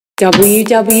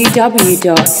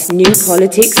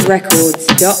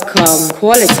www.newpoliticsrecords.com.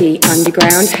 Quality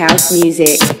underground house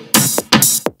music.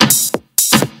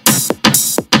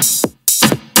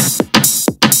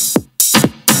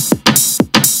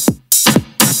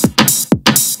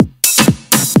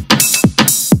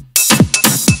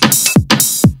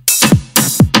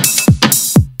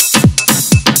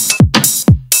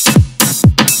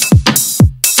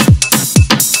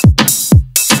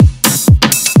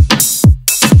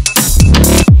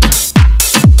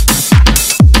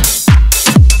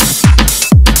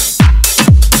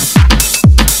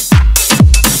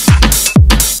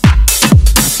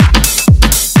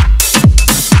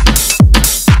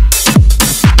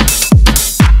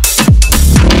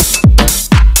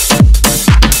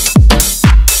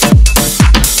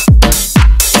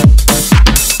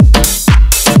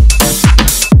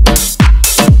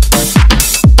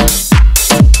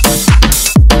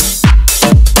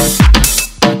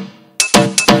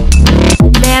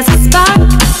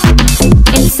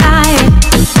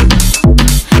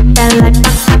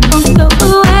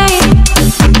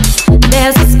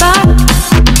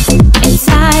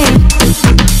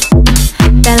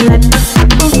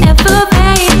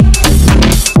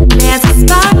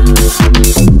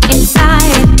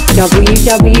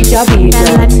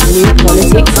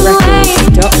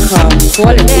 www.newpoliticsrecords.com.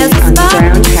 Quality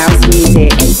underground house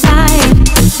music.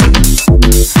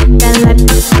 Then let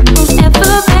the circles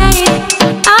evaporate.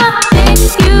 I think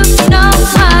you know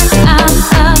what I'm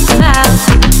about.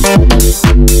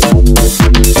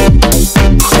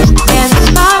 There's a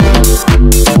spark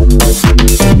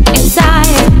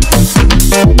inside.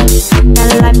 The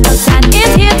light outside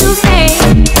is here to stay.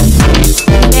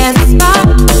 There's a spark.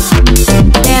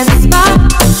 There's a spark.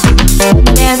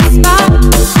 There's a spark.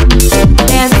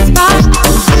 There's a spark.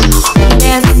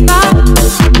 There's a spark.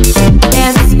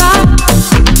 There's a spark.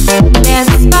 There's a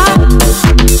spark.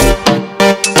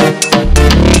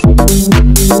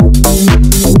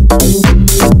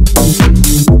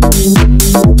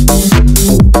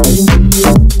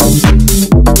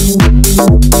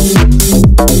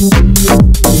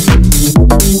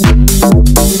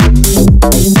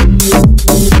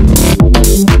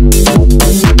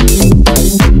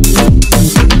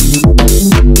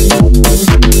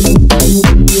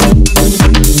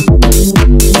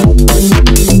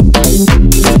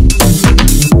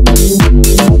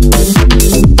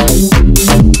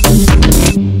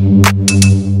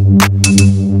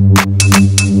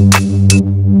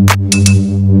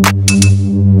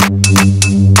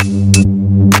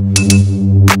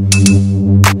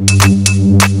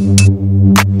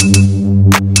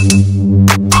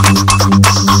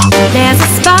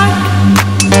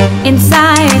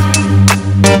 Inside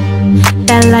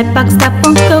that light box that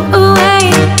won't go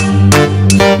away.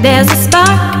 There's a spark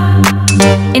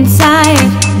inside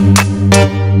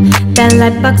that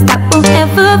light box that won't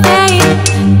ever fade.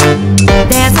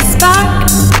 There's a spark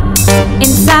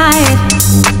inside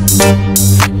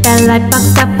that light box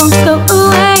that won't go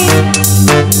away.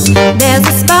 There's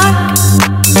a spark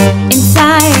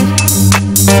inside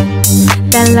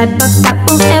that light box that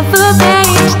won't ever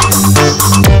fade.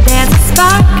 There's a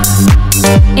spark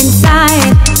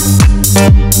inside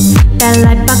that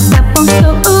light box that won't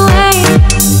go away.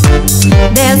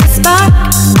 There's a spark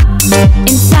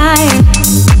inside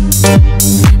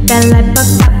that light box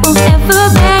that won't ever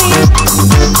fade.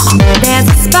 There's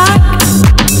a spark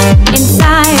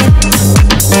inside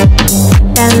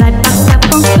that light box that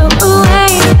won't go away.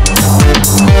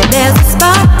 There's a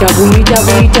spark.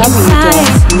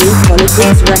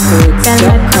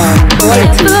 www.newpoliticsrecords.com.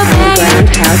 Quality underground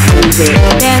house music.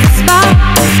 There's a spark.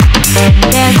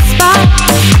 There's a spark.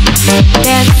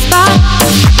 There's a spark.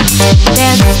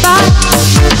 There's a spark.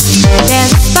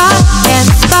 There's a spark. There's a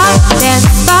spark. There's a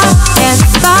spark. There's a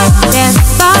spark. There's a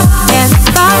spark. There's a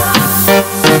spark.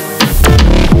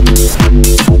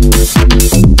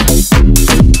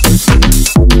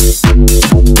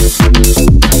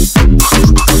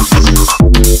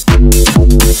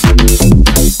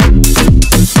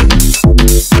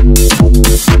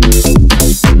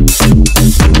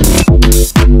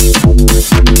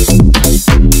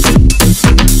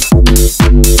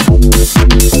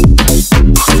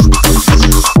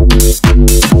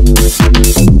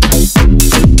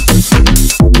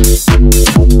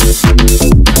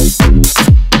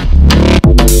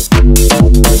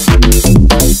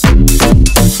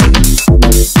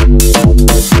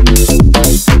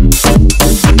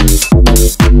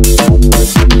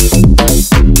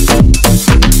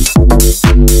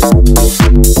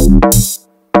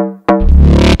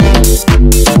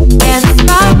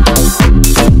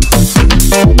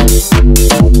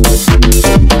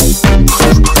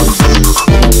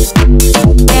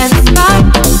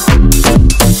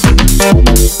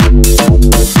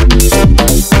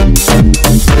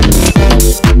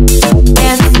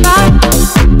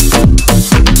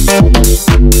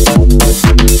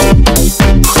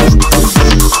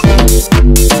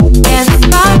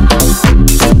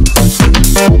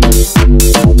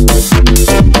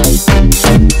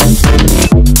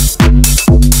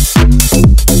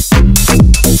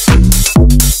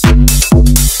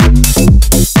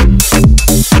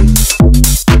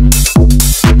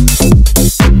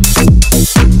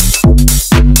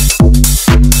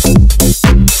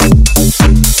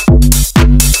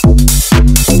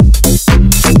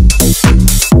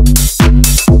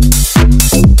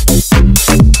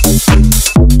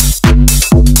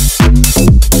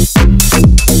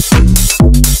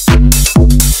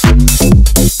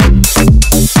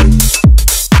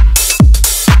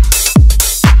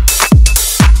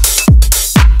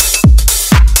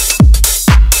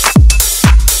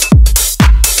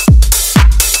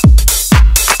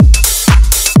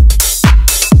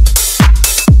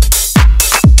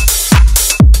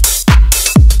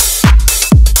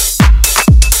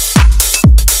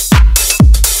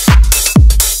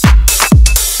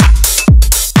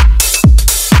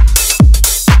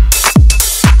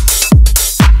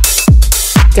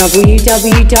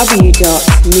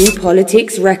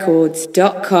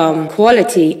 www.newpoliticsrecords.com.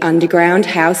 Quality underground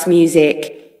house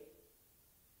music.